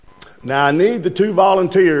Now, I need the 2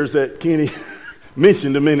 volunteers that Kenny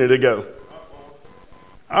mentioned a minute ago.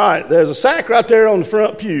 All right, there's a sack right there on the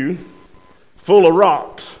front pew full of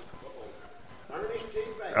rocks.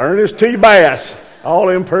 Ernest T. Bass. All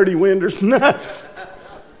them pretty winders.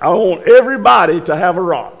 I want everybody to have a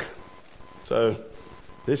rock. So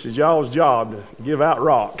this is y'all's job to give out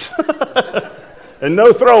rocks. And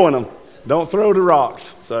no throwing them. Don't throw the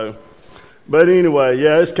rocks. But anyway,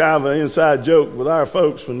 yeah, it's kind of an inside joke with our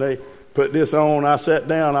folks. When they put this on, I sat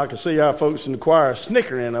down, I could see our folks in the choir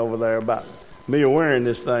snickering over there about me wearing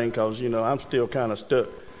this thing because, I'm still kind of stuck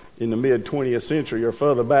in the mid-20th century or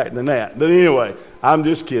further back than that. But anyway, I'm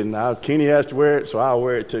just kidding. Kenny has to wear it, so I'll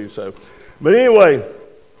wear it too. But anyway,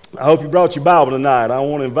 I hope you brought your Bible tonight. I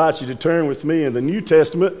want to invite you to turn with me in the New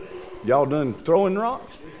Testament. Y'all done throwing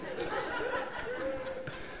rocks?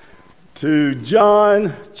 To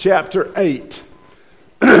John chapter 8.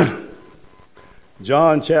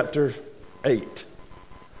 John chapter 8.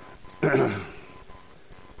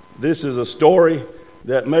 This is a story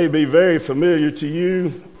that may be very familiar to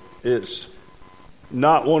you. It's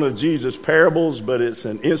not one of Jesus' parables, but it's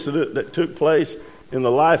an incident that took place in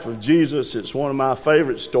the life of Jesus. It's one of my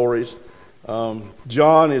favorite stories.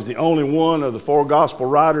 John is the only one of the 4 gospel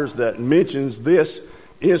writers that mentions this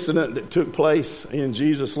incident that took place in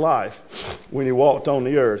Jesus' life when he walked on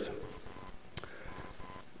the earth.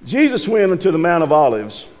 Jesus went into the Mount of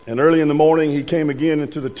Olives, and early in the morning he came again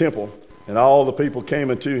into the temple, and all the people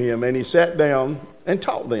came unto him, and he sat down and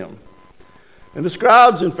taught them. And the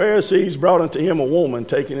scribes and Pharisees brought unto him a woman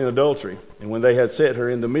taken in adultery, and when they had set her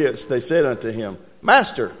in the midst, they said unto him,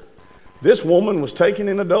 Master, this woman was taken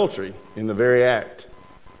in adultery in the very act.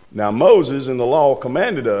 Now Moses in the law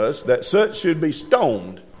commanded us that such should be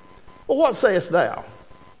stoned. Well, what sayest thou?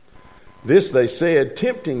 This they said,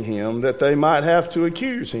 tempting him that they might have to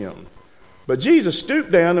accuse him. But Jesus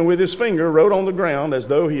stooped down and with his finger wrote on the ground as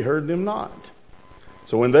though he heard them not.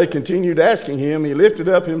 So when they continued asking him, he lifted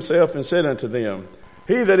up himself and said unto them,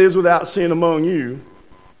 He that is without sin among you,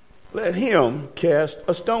 let him cast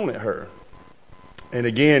a stone at her. And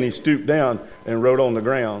again he stooped down and wrote on the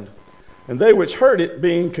ground. And they which heard it,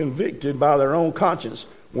 being convicted by their own conscience,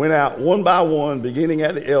 went out one by one, beginning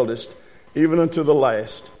at the eldest, even unto the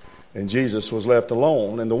last. And Jesus was left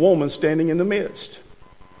alone, and the woman standing in the midst.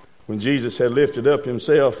 When Jesus had lifted up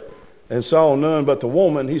himself and saw none but the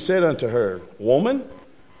woman, he said unto her, Woman,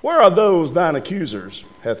 where are those thine accusers?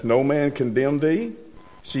 Hath no man condemned thee?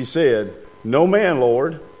 She said, No man,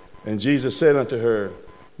 Lord. And Jesus said unto her,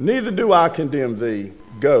 Neither do I condemn thee.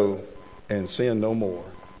 Go and sin no more.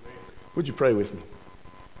 Would you pray with me?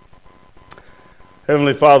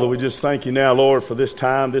 Heavenly Father, we just thank you now, Lord, for this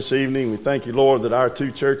time, this evening. We thank you, Lord, that our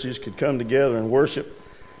 2 churches could come together and worship.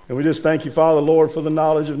 And we just thank you, Father, Lord, for the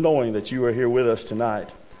knowledge of knowing that you are here with us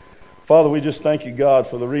tonight. Father, we just thank you, God,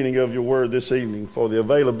 for the reading of your word this evening, for the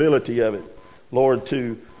availability of it, Lord,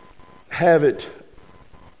 to have it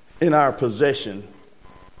in our possession.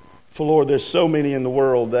 For, Lord, there's so many in the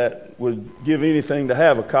world that would give anything to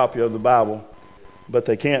have a copy of the Bible, but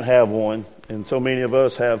they can't have one. And so many of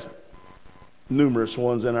us have numerous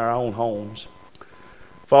ones in our own homes.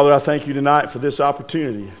 Father, I thank you tonight for this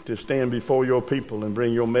opportunity to stand before your people and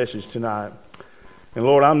bring your message tonight. And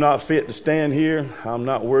Lord, I'm not fit to stand here. I'm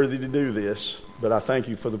not worthy to do this, but I thank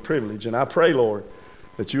you for the privilege. And I pray, Lord,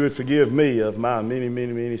 that you would forgive me of my many,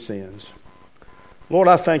 many, many sins. Lord,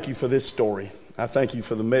 I thank you for this story. I thank you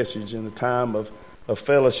for the message and the time of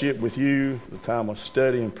fellowship with you, the time of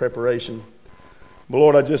study and preparation. But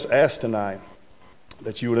Lord, I just ask tonight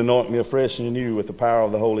that you would anoint me afresh and anew with the power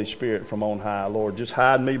of the Holy Spirit from on high. Lord, just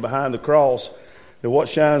hide me behind the cross, that what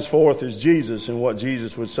shines forth is Jesus and what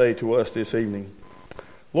Jesus would say to us this evening.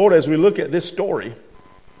 Lord, as we look at this story,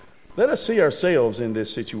 let us see ourselves in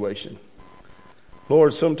this situation.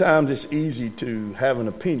 Lord, sometimes it's easy to have an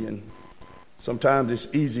opinion. Sometimes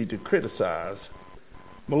it's easy to criticize.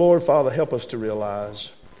 But Lord, Father, help us to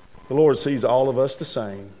realize the Lord sees all of us the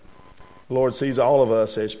same. The Lord sees all of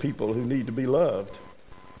us as people who need to be loved,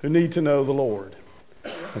 who need to know the Lord.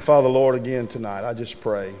 And Father, Lord, again tonight, I just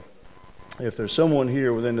pray, if there's someone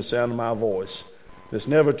here within the sound of my voice that's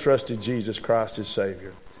never trusted Jesus Christ as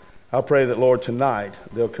Savior, I pray that, Lord, tonight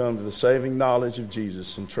they'll come to the saving knowledge of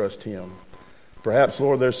Jesus and trust him. Perhaps,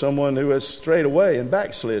 Lord, there's someone who has strayed away and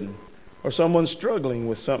backslidden, or someone struggling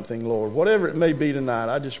with something, Lord. Whatever it may be tonight,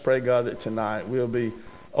 I just pray, God, that tonight we'll be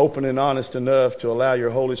open and honest enough to allow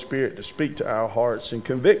your Holy Spirit to speak to our hearts and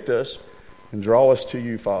convict us and draw us to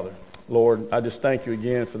you, Father. Lord, I just thank you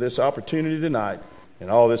again for this opportunity tonight. And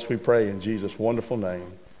all this we pray in Jesus' wonderful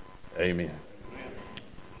name. Amen.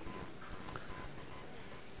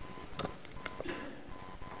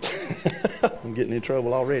 I'm getting in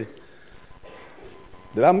trouble already.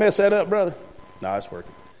 Did I mess that up, brother? No, it's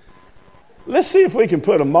working. Let's see if we can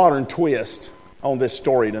put a modern twist on this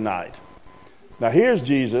story tonight. Now, here's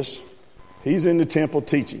Jesus. He's in the temple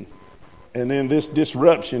teaching. And then this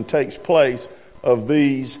disruption takes place of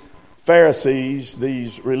these Pharisees,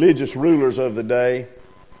 these religious rulers of the day,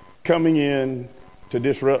 coming in to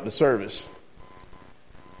disrupt the service.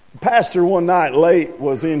 The pastor one night late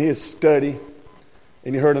was in his study,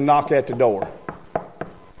 and he heard a knock at the door.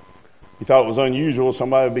 He thought it was unusual.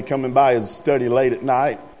 Somebody would be coming by his study late at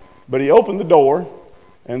night. But he opened the door,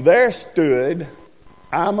 and there stood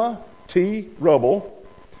Ima T. Rubble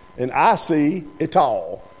and I.C.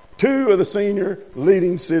 Etal, two of the senior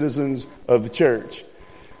leading citizens of the church.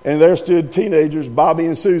 And there stood teenagers, Bobby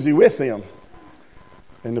and Susie, with them.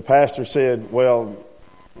 And the pastor said, well,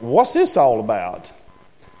 what's this all about?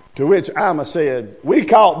 To which Ima said, we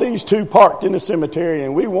caught these two parked in the cemetery,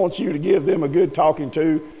 and we want you to give them a good talking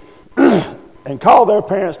to and call their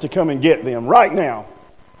parents to come and get them right now.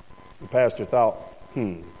 The pastor thought,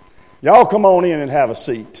 y'all come on in and have a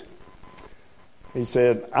seat. He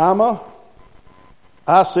said, Ima,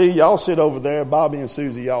 I see y'all sit over there. Bobby and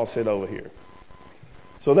Susie, y'all sit over here.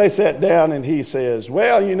 So they sat down, and he says,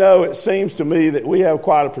 well, you know, it seems to me that we have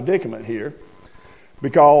quite a predicament here,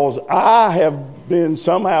 because I have been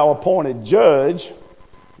somehow appointed judge.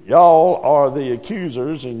 Y'all are the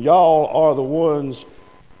accusers, and y'all are the ones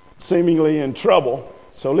seemingly in trouble.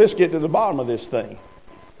 So let's get to the bottom of this thing.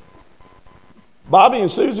 Bobby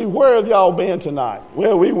and Susie, where have y'all been tonight?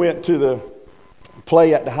 Well, we went to the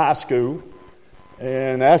play at the high school,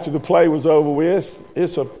 and after the play was over with,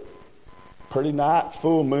 it's a pretty night,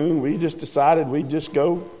 full moon. We just decided we'd just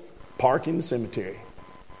go park in the cemetery.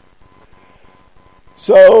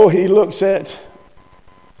 So he looks at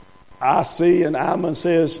I.C. and Ima and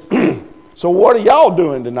says, so what are y'all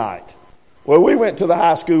doing tonight? Well, we went to the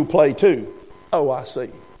high school play too. Oh, I see.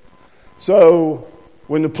 So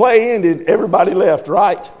when the play ended, everybody left,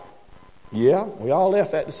 right? Yeah, we all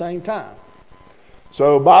left at the same time.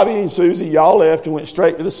 So Bobby and Susie, y'all left and went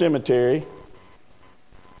straight to the cemetery.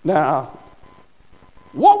 Now,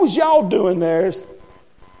 what was y'all doing there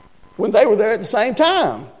when they were there at the same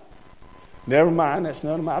time? Never mind, that's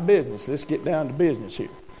none of my business. Let's get down to business here.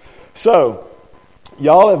 So,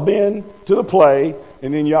 y'all have been to the play,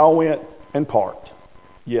 and then y'all went and parked.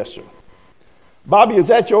 Yes, sir. Bobby, is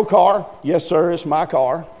that your car? Yes, sir, it's my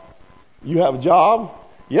car. You have a job?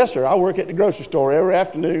 Yes, sir, I work at the grocery store every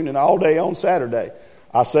afternoon and all day on Saturday.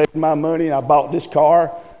 I saved my money, I bought this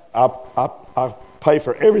car. I pay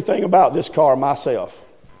for everything about this car myself.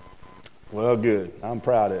 Well, good. I'm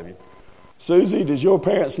proud of you. Susie, does your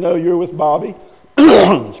parents know you're with Bobby?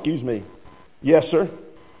 Excuse me. Yes, sir.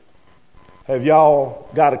 Have y'all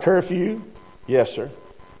got a curfew? Yes, sir.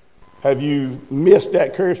 Have you missed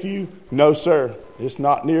that curfew? No, sir. It's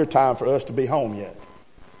not near time for us to be home yet.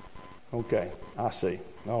 Okay, I see.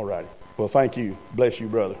 All righty. Well, thank you. Bless you,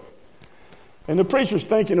 brother. And the preacher's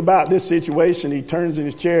thinking about this situation. He turns in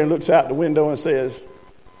his chair and looks out the window and says,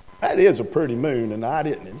 that is a pretty moon tonight,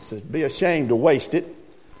 isn't it? It'd be a shame to waste it.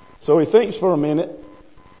 So he thinks for a minute.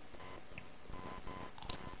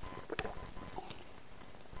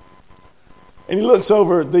 And he looks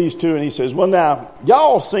over at these two and he says, well, now,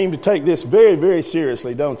 y'all seem to take this very, very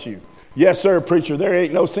seriously, don't you? Yes, sir, preacher, there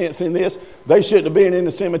ain't no sense in this. They shouldn't have been in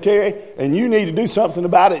the cemetery, and you need to do something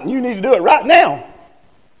about it, and you need to do it right now.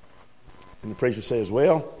 And the preacher says,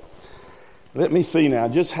 well, let me see now,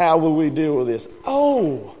 just how will we deal with this?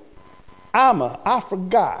 Oh, Ima, I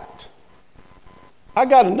forgot. I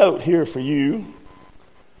got a note here for you.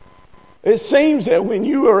 It seems that when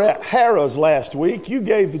you were at Harrah's last week, you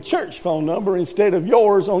gave the church phone number instead of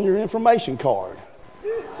yours on your information card.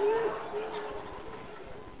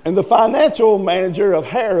 And the financial manager of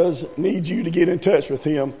Harrah's needs you to get in touch with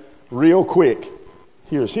him real quick.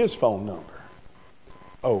 Here's his phone number.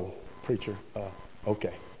 Oh, preacher,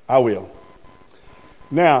 okay, I will.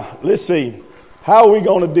 Now, let's see. How are we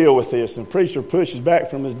going to deal with this? And the preacher pushes back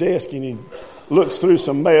from his desk and he looks through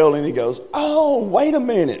some mail and he goes, oh, wait a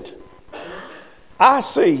minute. I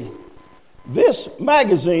see. This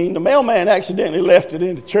magazine, the mailman accidentally left it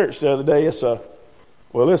in the church the other day. It's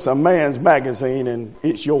a man's magazine and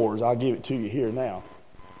it's yours. I'll give it to you here now.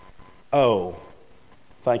 Oh,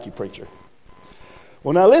 thank you, preacher.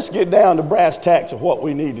 Well, now let's get down to brass tacks of what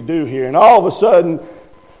we need to do here. And all of a sudden,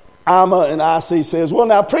 Ima and I.C. says, well,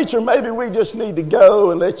 now, preacher, maybe we just need to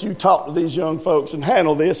go and let you talk to these young folks and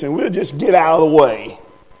handle this, and we'll just get out of the way.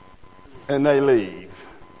 And they leave.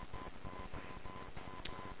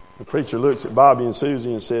 The preacher looks at Bobby and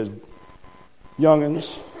Susie and says,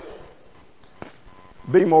 young'uns,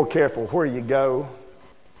 be more careful where you go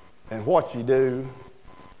and what you do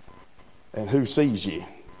and who sees you,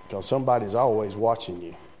 because somebody's always watching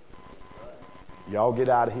you. Y'all get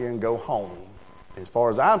out of here and go home. As far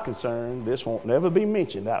as I'm concerned, this won't never be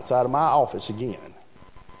mentioned outside of my office again.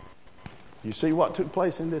 You see what took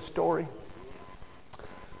place in this story?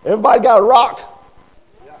 Everybody got a rock?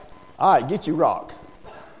 All right, get your rock.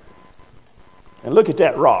 And look at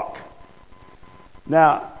that rock.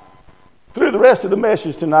 Now, through the rest of the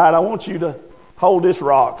message tonight, I want you to hold this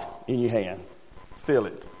rock in your hand. Feel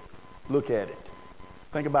it. Look at it.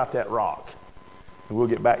 Think about that rock. And we'll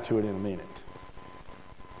get back to it in a minute.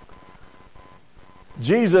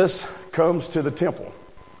 Jesus comes to the temple.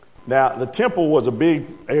 Now, the temple was a big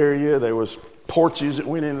area. There was porches that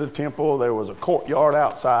went into the temple. There was a courtyard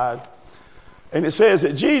outside. And it says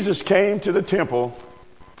that Jesus came to the temple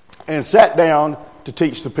and sat down to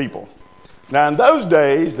teach the people. Now, in those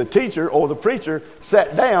days, the teacher or the preacher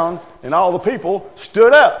sat down and all the people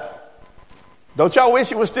stood up. Don't y'all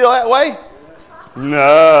wish it was still that way?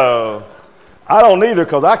 No. I don't either,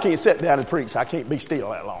 because I can't sit down and preach. I can't be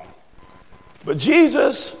still that long. But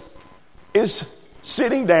Jesus is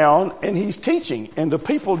sitting down and he's teaching, and the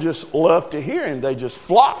people just love to hear him. They just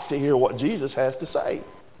flock to hear what Jesus has to say.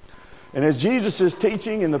 And as Jesus is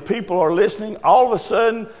teaching and the people are listening, all of a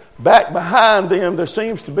sudden, back behind them, there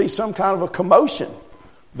seems to be some kind of a commotion.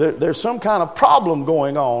 There's some kind of problem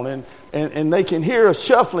going on, and they can hear a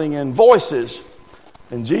shuffling and voices.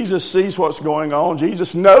 And Jesus sees what's going on.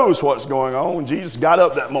 Jesus knows what's going on. When Jesus got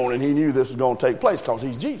up that morning, he knew this was going to take place because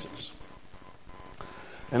he's Jesus.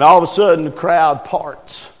 And all of a sudden, the crowd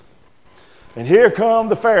parts. And here come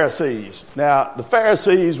the Pharisees. Now, the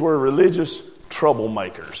Pharisees were religious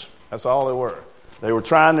troublemakers. That's all they were. They were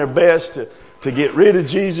trying their best to get rid of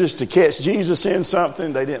Jesus, to catch Jesus in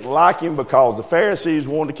something. They didn't like him because the Pharisees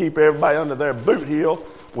wanted to keep everybody under their boot heel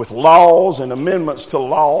with laws and amendments to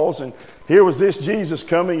laws. And here was this Jesus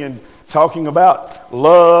coming and talking about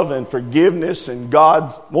love and forgiveness and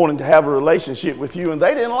God wanting to have a relationship with you. And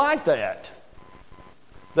they didn't like that.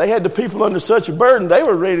 They had the people under such a burden, they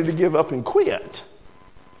were ready to give up and quit.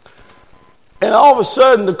 And all of a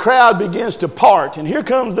sudden, the crowd begins to part. And here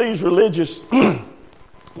comes these religious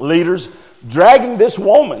leaders dragging this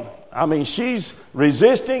woman. I mean, she's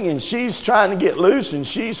resisting and she's trying to get loose and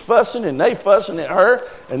she's fussing and they fussing at her.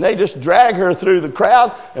 And they just drag her through the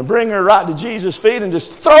crowd and bring her right to Jesus' feet and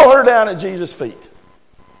just throw her down at Jesus' feet.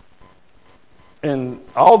 And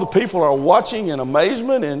all the people are watching in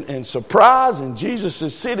amazement and surprise, and Jesus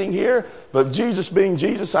is sitting here. But Jesus being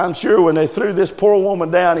Jesus, I'm sure when they threw this poor woman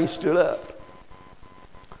down, he stood up.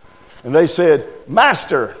 And they said,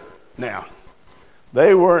 Master. Now,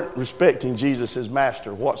 they weren't respecting Jesus as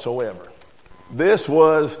master whatsoever. This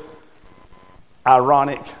was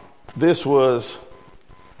ironic. This was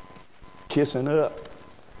kissing up.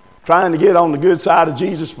 Trying to get on the good side of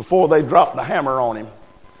Jesus before they dropped the hammer on him.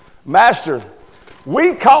 Master,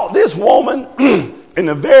 we caught this woman in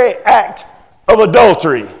the very act of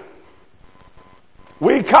adultery.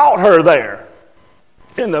 We caught her there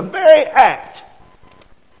in the very act.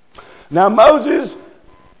 Now Moses,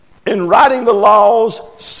 in writing the laws,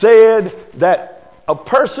 said that a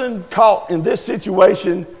person caught in this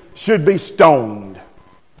situation should be stoned.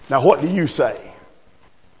 Now what do you say?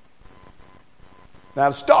 Now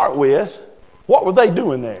to start with, what were they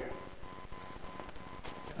doing there?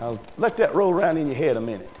 Now, let that roll around in your head a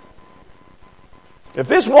minute. If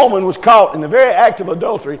this woman was caught in the very act of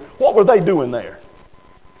adultery, what were they doing there?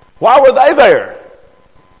 Why were they there?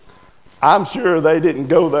 I'm sure they didn't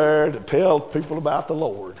go there to tell people about the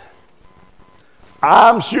Lord.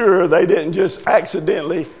 I'm sure they didn't just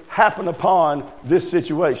accidentally happen upon this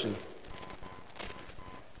situation.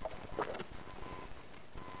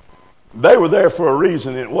 They were there for a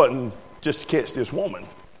reason. It wasn't just to catch this woman.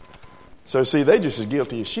 So see, they're just as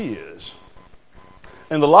guilty as she is.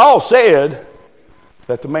 And the law said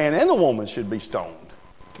that the man and the woman should be stoned,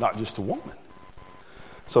 not just the woman.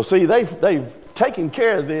 So see, they've taken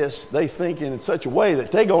care of this, they think, in such a way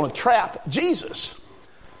that they're going to trap Jesus.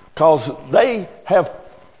 Because they have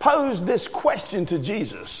posed this question to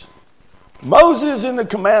Jesus. Moses in the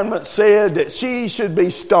commandments said that she should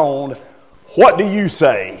be stoned. What do you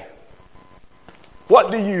say?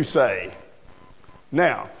 What do you say?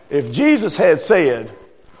 Now, if Jesus had said,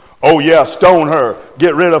 oh yeah, stone her,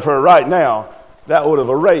 get rid of her right now, that would have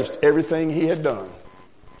erased everything he had done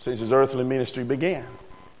since his earthly ministry began.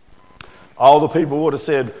 All the people would have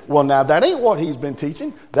said, well, now that ain't what he's been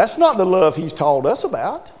teaching. That's not the love he's taught us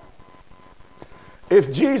about.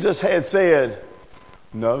 If Jesus had said,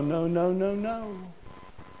 no,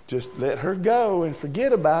 just let her go and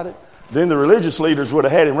forget about it, then the religious leaders would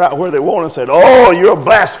have had him right where they wanted and said, oh, you're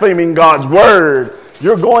blaspheming God's word.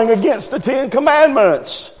 You're going against the 10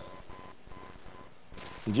 Commandments.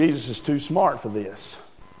 And Jesus is too smart for this.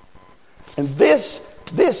 And this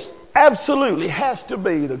absolutely has to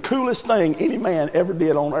be the coolest thing any man ever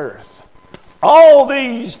did on earth. All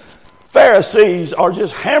these Pharisees are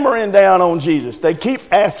just hammering down on Jesus. They keep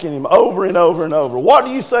asking him over and over and over, what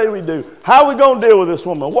do you say we do? How are we going to deal with this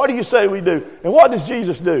woman? What do you say we do? And what does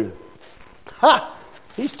Jesus do? Ha!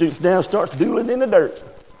 He stoops down and starts doodling in the dirt.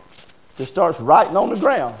 Just starts writing on the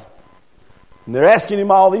ground. And they're asking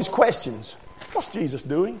him all these questions. What's Jesus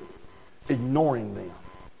doing? Ignoring them.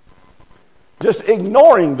 Just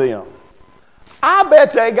ignoring them. I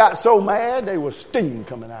bet they got so mad there was steam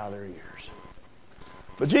coming out of their ears.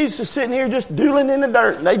 But Jesus is sitting here just doodling in the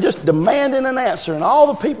dirt, and they just demanding an answer, and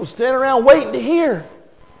all the people standing around waiting to hear.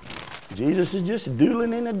 Jesus is just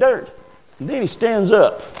doodling in the dirt. And then he stands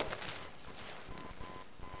up.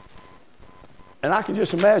 And I can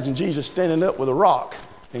just imagine Jesus standing up with a rock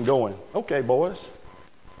and going, okay, boys,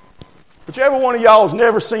 whichever one of y'all has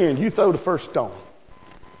never sinned, you throw the first stone.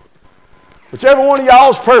 Whichever one of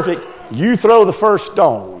y'all is perfect, you throw the first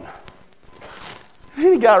stone.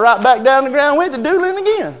 And he got right back down the ground and went to doodling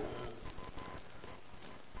again.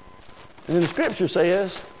 And then the scripture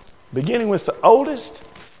says, beginning with the oldest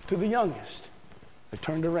to the youngest, they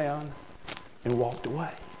turned around and walked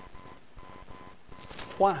away.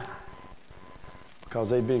 Why? Because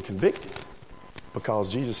they'd been convicted.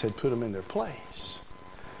 Because Jesus had put them in their place.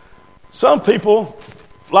 Some people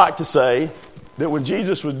like to say that when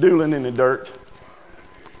Jesus was doodling in the dirt,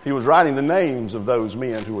 he was writing the names of those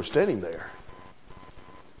men who were standing there,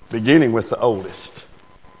 beginning with the oldest.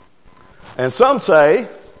 And some say,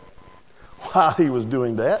 while he was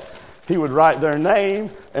doing that, he would write their name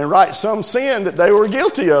and write some sin that they were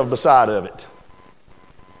guilty of beside of it.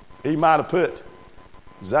 He might have put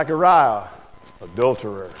Zechariah,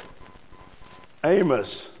 adulterer,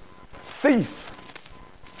 Amos, thief,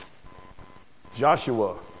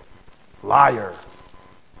 Joshua, liar.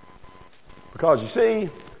 Because you see,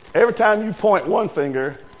 every time you point one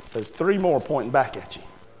finger, there's 3 more pointing back at you.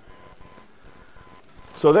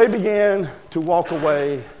 So they began to walk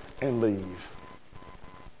away and leave.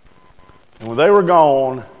 And when they were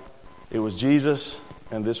gone, it was Jesus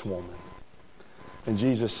and this woman. And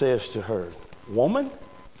Jesus says to her, woman,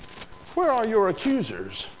 where are your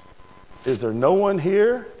accusers? Is there no one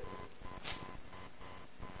here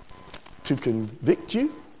to convict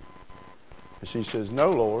you? And she says,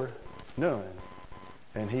 no, Lord, none.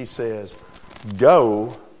 And he says,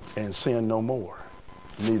 go and sin no more.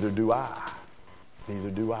 Neither do I.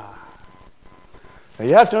 Neither do I. Now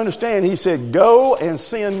you have to understand, he said, go and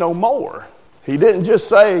sin no more. He didn't just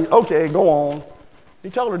say, okay, go on.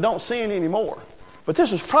 He told her, don't sin anymore. But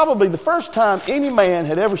this was probably the first time any man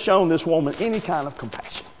had ever shown this woman any kind of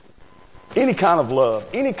compassion, any kind of love,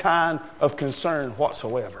 any kind of concern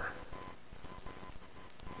whatsoever.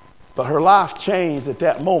 But her life changed at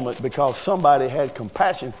that moment because somebody had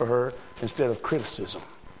compassion for her instead of criticism.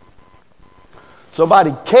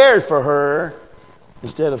 Somebody cared for her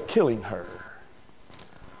instead of killing her.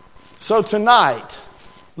 So tonight,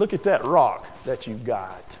 look at that rock that you've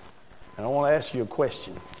got. And I want to ask you a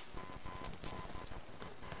question.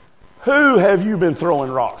 Who have you been throwing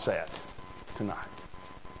rocks at tonight?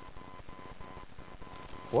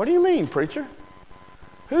 What do you mean, preacher?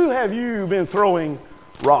 Who have you been throwing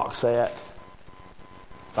rocks at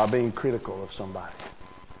by being critical of somebody?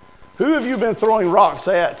 Who have you been throwing rocks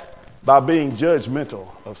at by being judgmental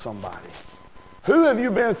of somebody? Who have you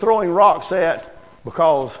been throwing rocks at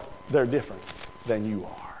because they're different than you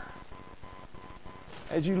are?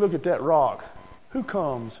 As you look at that rock, who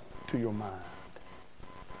comes to your mind?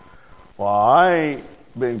 Well, I ain't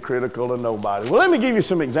been critical of nobody. Well, let me give you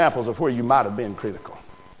some examples of where you might have been critical.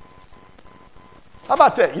 How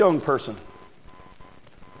about that young person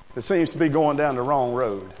that seems to be going down the wrong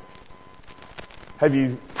road? Have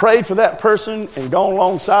you prayed for that person and gone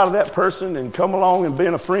alongside of that person and come along and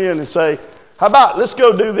been a friend and say, how about let's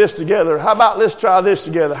go do this together? How about let's try this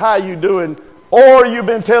together? How are you doing? Or you've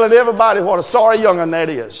been telling everybody what a sorry young'un that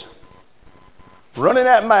is. Running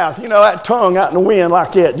that mouth, that tongue out in the wind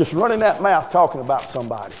like that, just running that mouth talking about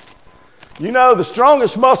somebody. The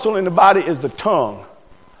strongest muscle in the body is the tongue.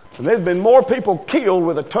 And there's been more people killed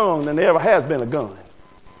with a tongue than there ever has been a gun.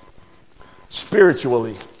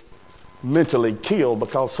 Spiritually, mentally killed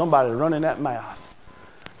because somebody's running that mouth.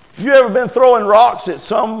 You ever been throwing rocks at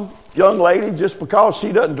some young lady just because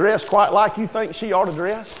she doesn't dress quite like you think she ought to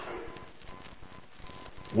dress?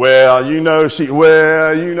 Well, you know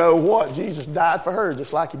what? Jesus died for her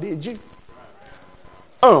just like he did you.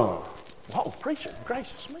 Whoa, preacher,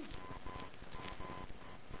 gracious me.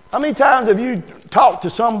 How many times have you talked to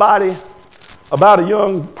somebody about a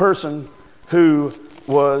young person who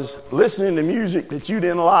was listening to music that you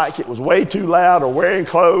didn't like? It was way too loud, or wearing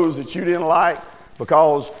clothes that you didn't like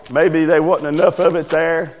because maybe there wasn't enough of it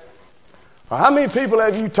there? Or how many people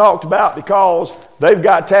have you talked about because they've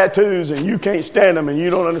got tattoos and you can't stand them and you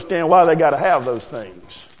don't understand why they got to have those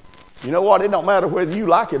things? You know what? It don't matter whether you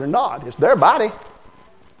like it or not. It's their body.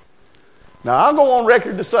 Now, I'll go on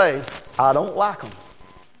record to say I don't like them.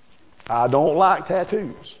 I don't like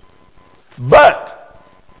tattoos. But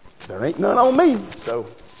there ain't none on me. So,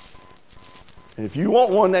 and if you want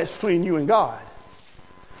one, that's between you and God.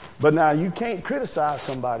 But now you can't criticize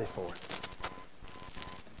somebody for it.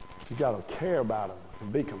 You got to care about them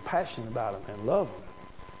and be compassionate about them and love them.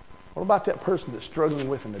 What about that person that's struggling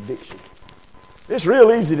with an addiction? It's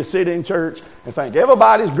real easy to sit in church and think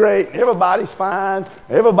everybody's great, everybody's fine,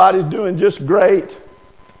 everybody's doing just great.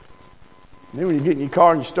 And then when you get in your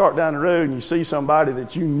car and you start down the road and you see somebody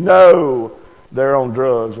that you know they're on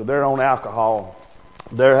drugs or they're on alcohol,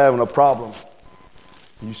 they're having a problem.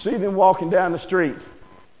 You see them walking down the street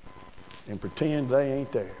and pretend they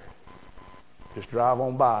ain't there. Just drive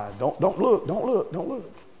on by. Don't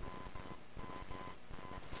look.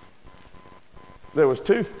 There was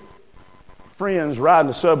two friends riding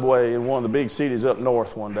the subway in one of the big cities up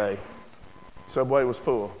north one day. The subway was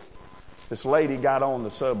full. This lady got on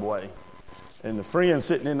the subway, and the friend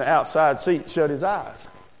sitting in the outside seat shut his eyes.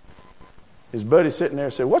 His buddy sitting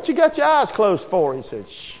there said, "What you got your eyes closed for?" He said,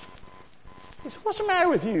 "Shh." He said, "What's the matter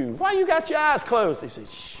with you? Why you got your eyes closed?" He said,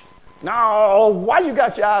 "Shh." "No, why you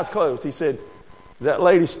got your eyes closed?" He said, "Is that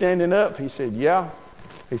lady standing up?" He said, "Yeah."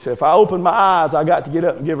 He said, "If I open my eyes, I got to get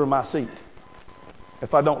up and give her my seat.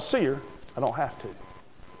 If I don't see her, I don't have to."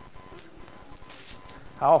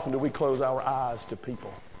 How often do we close our eyes to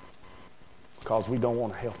people because we don't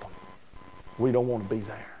want to help them? We don't want to be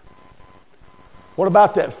there. What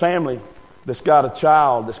about that family that's got a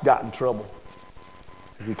child that's got in trouble?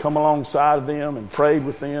 If you come alongside of them and prayed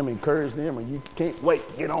with them, encouraged them, and you can't wait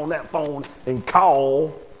to get on that phone and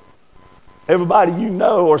call everybody you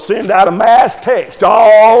know or send out a mass text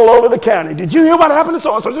all over the county. "Did you hear what happened to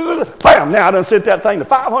so-and-so?" Bam, now I done sent that thing to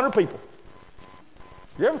 500 people.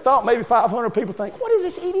 You ever thought maybe 500 people think, "What is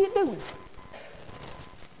this idiot doing?"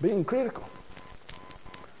 Being critical.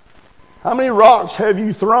 How many rocks have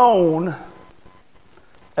you thrown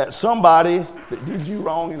at somebody that did you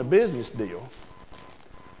wrong in a business deal?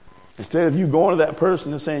 Instead of you going to that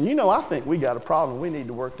person and saying, "You know, I think we got a problem. We need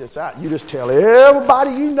to work this out." You just tell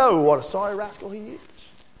everybody you know what a sorry rascal he is.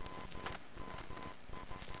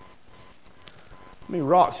 How many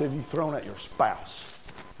rocks have you thrown at your spouse?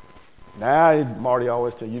 Now, Marty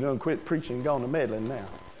always tells you, "You don't quit preaching and go on to meddling now."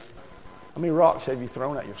 How many rocks have you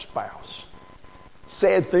thrown at your spouse?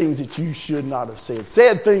 Said things that you should not have said.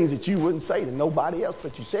 Said things that you wouldn't say to nobody else,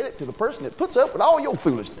 but you said it to the person that puts up with all your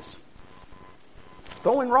foolishness.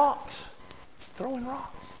 Throwing rocks. Throwing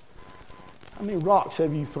rocks. How many rocks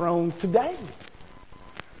have you thrown today?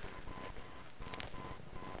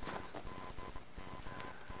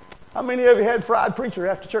 How many of you had fried preacher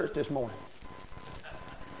after church this morning?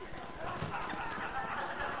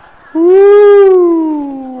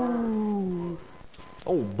 Woo!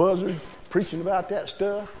 Old buzzard preaching about that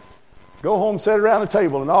stuff. Go home, sit around the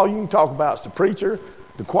table, and all you can talk about is the preacher.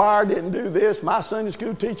 The choir didn't do this. My Sunday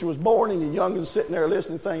school teacher was born, and the youngins sitting there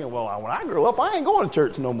listening, thinking, "Well, when I grow up, I ain't going to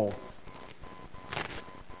church no more."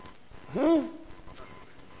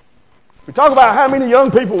 We talk about how many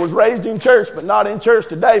young people was raised in church but not in church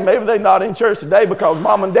today. Maybe they're not in church today because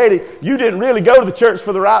mom and daddy, you didn't really go to the church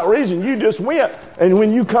for the right reason. You just went. And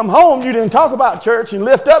when you come home, you didn't talk about church and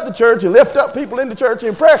lift up the church and lift up people in the church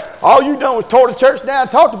in prayer. All you done was tore the church down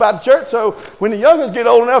and talked about the church. So when the youngins get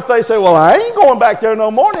old enough, they say, "Well, I ain't going back there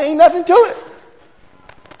no more. There ain't nothing to it."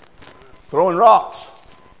 Throwing rocks.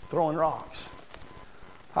 Throwing rocks.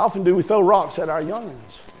 How often do we throw rocks at our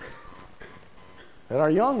youngins? At our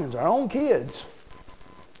youngins, our own kids.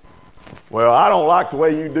 "Well, I don't like the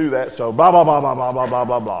way you do that, so blah, blah, blah, blah, blah, blah, blah,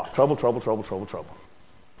 blah, blah. Trouble, trouble, trouble, trouble, trouble.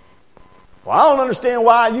 Well, I don't understand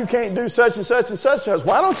why you can't do such and such and such.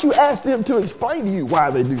 Why don't you ask them to explain to you why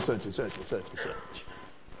they do such and such and such and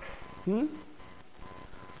such?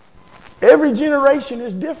 Every generation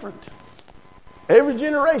is different. Every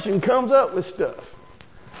generation comes up with stuff.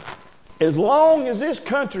 As long as this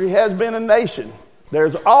country has been a nation,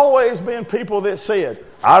 there's always been people that said,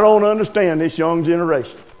 "I don't understand this young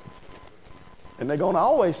generation." And they're going to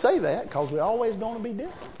always say that because we're always going to be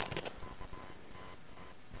different.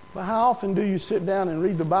 But how often do you sit down and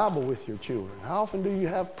read the Bible with your children? How often do you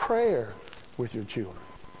have prayer with your children?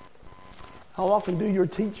 How often do you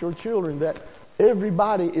teach your children that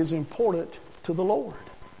everybody is important to the Lord?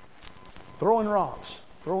 Throwing rocks.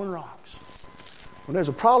 When there's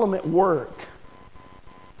a problem at work,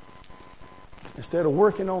 instead of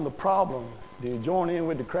working on the problem, do you join in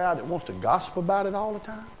with the crowd that wants to gossip about it all the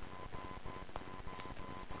time?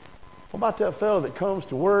 What about that fellow that comes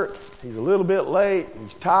to work, he's a little bit late,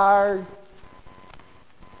 he's tired,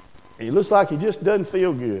 and he looks like he just doesn't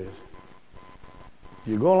feel good.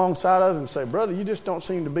 You go alongside of him and say, brother, you just don't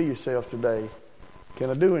seem to be yourself today. Can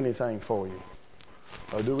I do anything for you?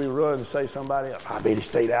 Or do we run and say somebody else, I bet he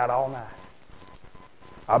stayed out all night.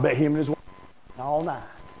 I bet him and his wife all night.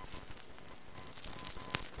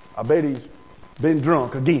 I bet he's been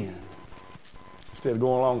drunk again. Instead of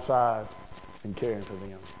going alongside and caring for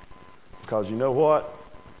them. Because you know what?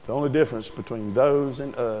 The only difference between those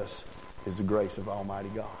and us is the grace of Almighty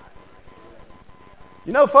God.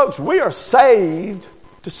 You know, folks, we are saved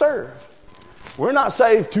to serve. We're not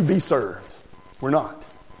saved to be served. We're not.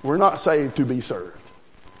 We're not saved to be served.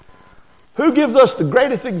 Who gives us the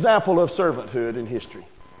greatest example of servanthood in history?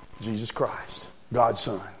 Jesus Christ, God's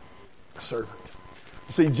Son, a servant.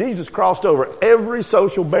 You see, Jesus crossed over every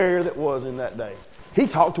social barrier that was in that day. He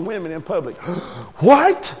talked to women in public.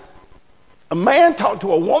 What? A man talked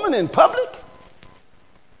to a woman in public?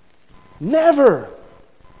 Never.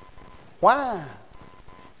 Why?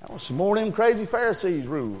 That was some more of them crazy Pharisees'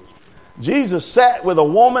 rules. Jesus sat with a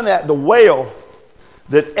woman at the well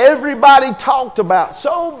that everybody talked about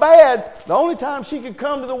so bad, the only time she could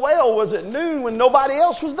come to the well was at noon when nobody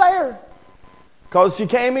else was there. Because if she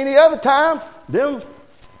came any other time, them...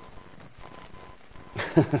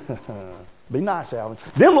 Be nice, Alvin.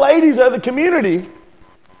 Them ladies of the community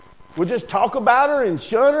would just talk about her and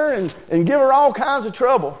shun her and give her all kinds of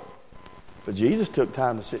trouble. But Jesus took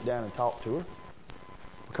time to sit down and talk to her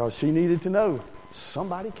because she needed to know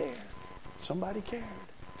somebody cared. Somebody cared.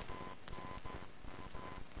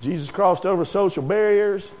 Jesus crossed over social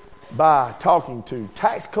barriers by talking to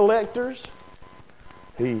tax collectors.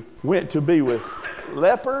 He went to be with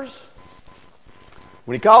lepers.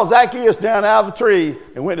 When he called Zacchaeus down out of the tree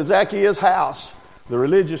and went to Zacchaeus' house, the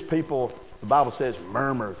religious people, the Bible says,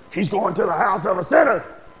 murmured, he's going to the house of a sinner.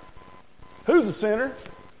 Who's a sinner?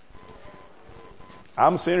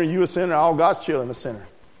 I'm a sinner, you a sinner, all God's children a sinner.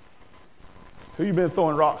 Who you been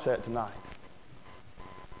throwing rocks at tonight?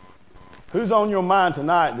 Who's on your mind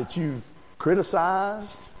tonight that you've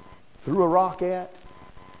criticized, threw a rock at,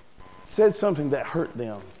 said something that hurt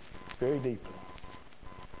them very deeply?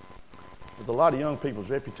 There's a lot of young people's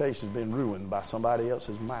reputation has been ruined by somebody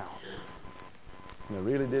else's mouth. And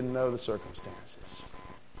they really didn't know the circumstances.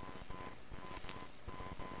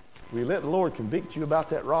 Will you let the Lord convict you about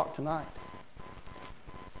that rock tonight?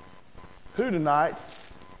 Who tonight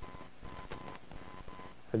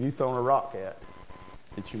have you thrown a rock at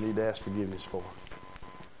that you need to ask forgiveness for?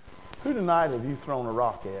 Who tonight have you thrown a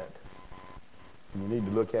rock at and you need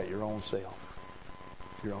to look at your own self?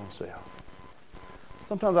 Your own self.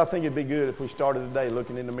 Sometimes I think it'd be good if we started today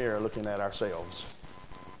looking in the mirror, looking at ourselves.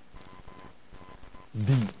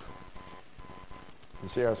 Deep.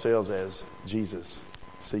 And see ourselves as Jesus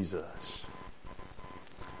sees us.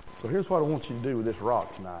 So here's what I want you to do with this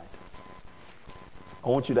rock tonight. I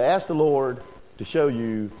want you to ask the Lord to show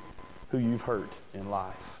you who you've hurt in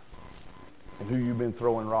life and who you've been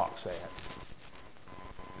throwing rocks at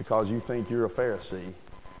because you think you're a Pharisee and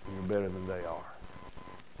you're better than they are.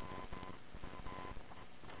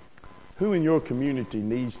 Who in your community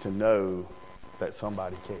needs to know that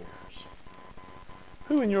somebody cares?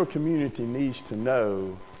 Who in your community needs to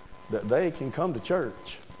know that they can come to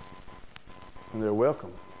church and they're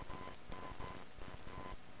welcome?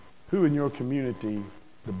 Who in your community,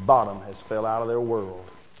 the bottom has fell out of their world?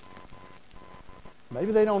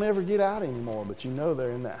 Maybe they don't ever get out anymore, but you know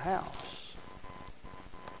they're in that house.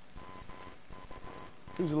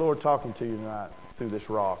 Who's the Lord talking to you tonight through this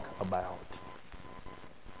rock about?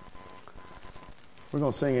 We're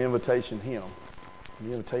going to sing an invitation hymn.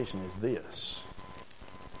 The invitation is this.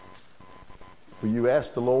 Will you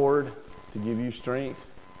ask the Lord to give you strength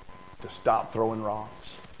to stop throwing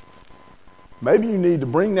rocks? Maybe you need to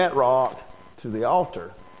bring that rock to the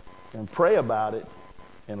altar and pray about it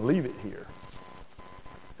and leave it here.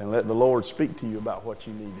 And let the Lord speak to you about what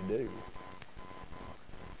you need to do.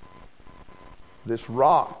 This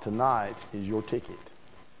rock tonight is your ticket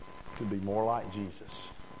to be more like Jesus.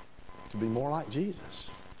 To be more like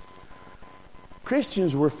Jesus.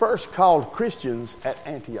 Christians were first called Christians at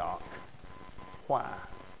Antioch. Why?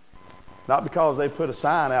 Not because they put a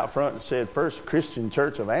sign out front that said First Christian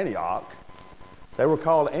Church of Antioch. They were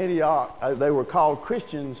called Antioch. They were called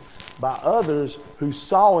Christians by others who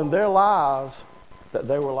saw in their lives that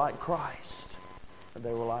they were like Christ. That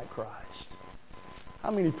they were like Christ.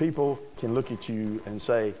 How many people can look at you and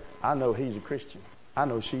say, I know he's a Christian. I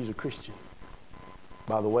know she's a Christian.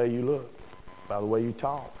 By the way you look, by the way you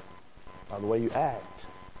talk, by the way you act.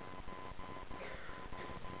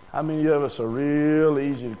 How many of us are real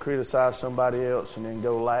easy to criticize somebody else and then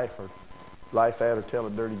go laugh at or tell a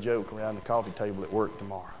dirty joke around the coffee table at work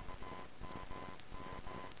tomorrow?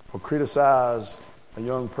 Or criticize a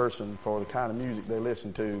young person for the kind of music they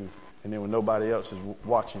listen to, and then when nobody else is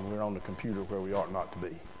watching, we're on the computer where we ought not to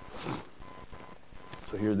be.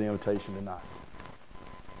 So here's the invitation tonight.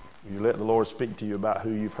 You let the Lord speak to you about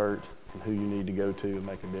who you've hurt and who you need to go to and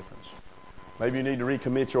make a difference. Maybe you need to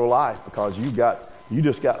recommit your life because you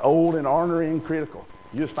just got old and ornery and critical.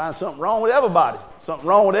 You just find something wrong with everybody, something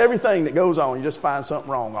wrong with everything that goes on. You just find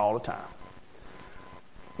something wrong all the time.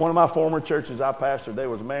 One of my former churches I pastored, there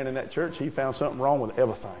was a man in that church, he found something wrong with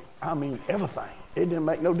everything. I mean everything. It didn't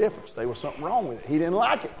make no difference. There was something wrong with it. He didn't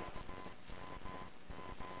like it.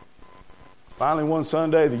 Finally, one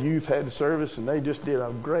Sunday, the youth had the service, and they just did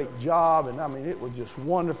a great job. And I mean, it was just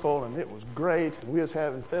wonderful, and it was great. And we was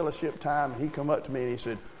having fellowship time, and he come up to me and he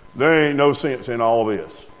said, there ain't no sense in all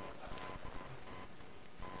this.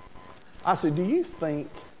 I said, do you think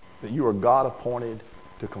that you are God appointed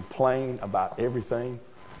to complain about everything?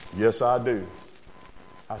 Yes, I do.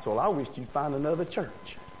 I said, well, I wish you'd find another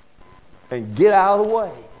church and get out of the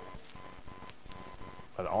way.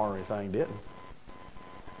 But the ornery thing didn't.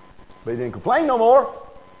 But he didn't complain no more.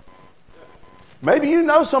 Maybe you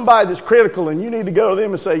know somebody that's critical and you need to go to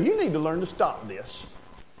them and say, you need to learn to stop this.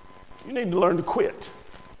 You need to learn to quit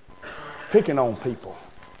picking on people.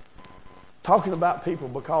 Talking about people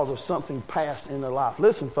because of something past in their life.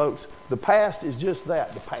 Listen, folks, the past is just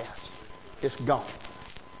that, the past. It's gone.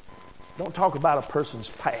 Don't talk about a person's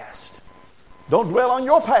past. Don't dwell on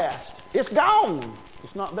your past. It's gone.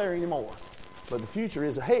 It's not there anymore. But the future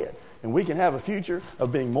is ahead. And we can have a future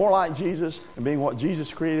of being more like Jesus and being what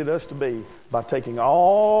Jesus created us to be by taking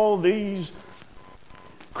all these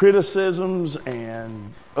criticisms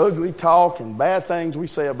and ugly talk and bad things we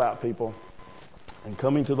say about people and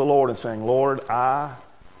coming to the Lord and saying, Lord, I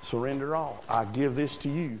surrender all. I give this to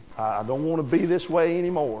you. I don't want to be this way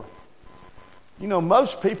anymore. You know,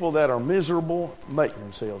 most people that are miserable make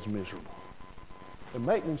themselves miserable. They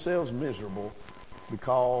make themselves miserable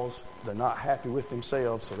because they're not happy with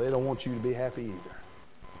themselves, so they don't want you to be happy either.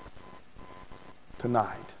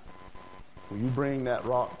 Tonight, will you bring that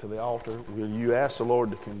rock to the altar? Will you ask the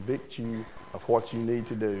Lord to convict you of what you need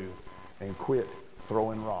to do and quit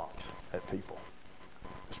throwing rocks at people?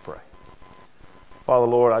 Let's pray. Father,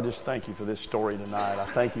 Lord, I just thank you for this story tonight. I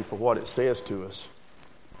thank you for what it says to us.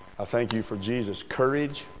 I thank you for Jesus'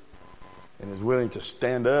 courage and his willing to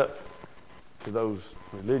stand up to those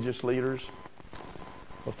religious leaders.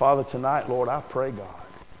 But Father, tonight, Lord, I pray, God,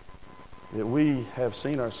 that we have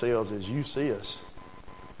seen ourselves as you see us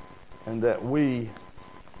and that we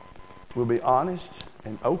will be honest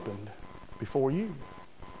and open before you.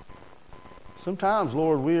 Sometimes,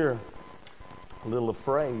 Lord, we're a little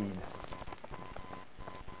afraid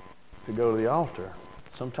to go to the altar.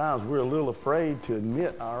 Sometimes we're a little afraid to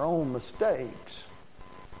admit our own mistakes.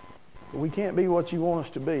 But we can't be what you want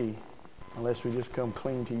us to be unless we just come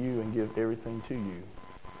clean to you and give everything to you.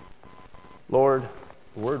 Lord,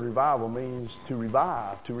 the word revival means to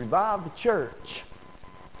revive the church.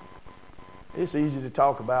 It's easy to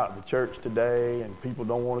talk about the church today and people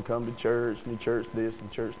don't want to come to church and the church this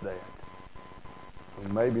and church that.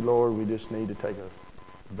 And maybe, Lord, we just need to take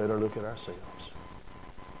a better look at ourselves.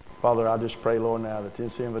 Father, I just pray, Lord, now that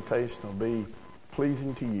this invitation will be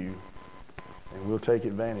pleasing to you and we'll take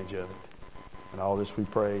advantage of it. And all this we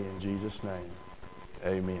pray in Jesus' name.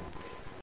 Amen.